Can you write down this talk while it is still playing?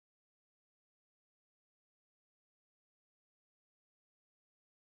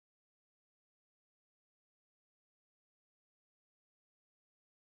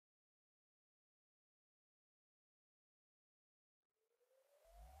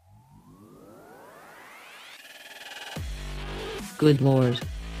Good lord.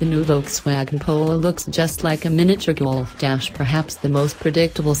 The new Volkswagen Polo looks just like a miniature Golf dash, perhaps the most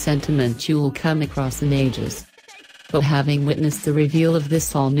predictable sentiment you'll come across in ages. But having witnessed the reveal of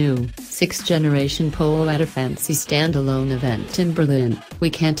this all-new, 6th generation Polo at a fancy standalone event in Berlin, we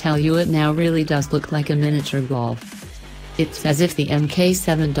can tell you it now really does look like a miniature Golf. It's as if the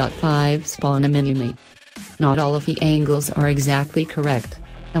MK7.5 spawned a mini-me. Not all of the angles are exactly correct,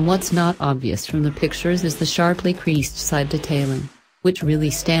 and what's not obvious from the pictures is the sharply creased side detailing, which really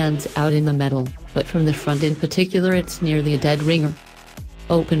stands out in the metal, but from the front in particular it's nearly a dead ringer.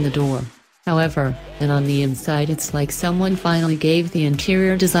 Open the door, however, and on the inside it's like someone finally gave the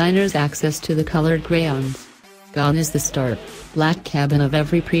interior designers access to the colored crayons. Gone is the stark, black cabin of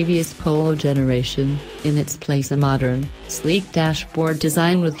every previous Polo generation, in its place a modern, sleek dashboard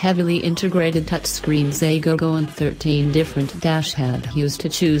design with heavily integrated touchscreens, a go-go and 13 different dashpad hues to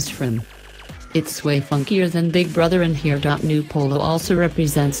choose from. It's way funkier than Big Brother in here. New Polo also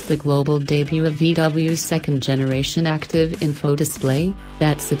represents the global debut of VW's 2nd generation active info display.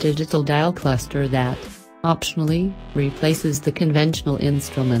 That's a digital dial cluster that, optionally, replaces the conventional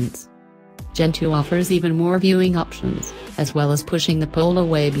instruments. Gen 2 offers even more viewing options, as well as pushing the Polo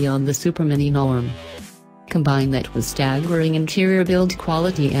way beyond the Super Mini norm. Combine that with staggering interior build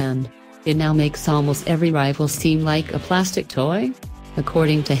quality and it now makes almost every rival seem like a plastic toy.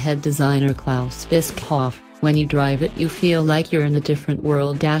 According to head designer Klaus Biskhoff, when you drive it you feel like you're in a different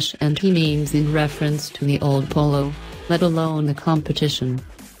world. And he means in reference to the old Polo, let alone the competition.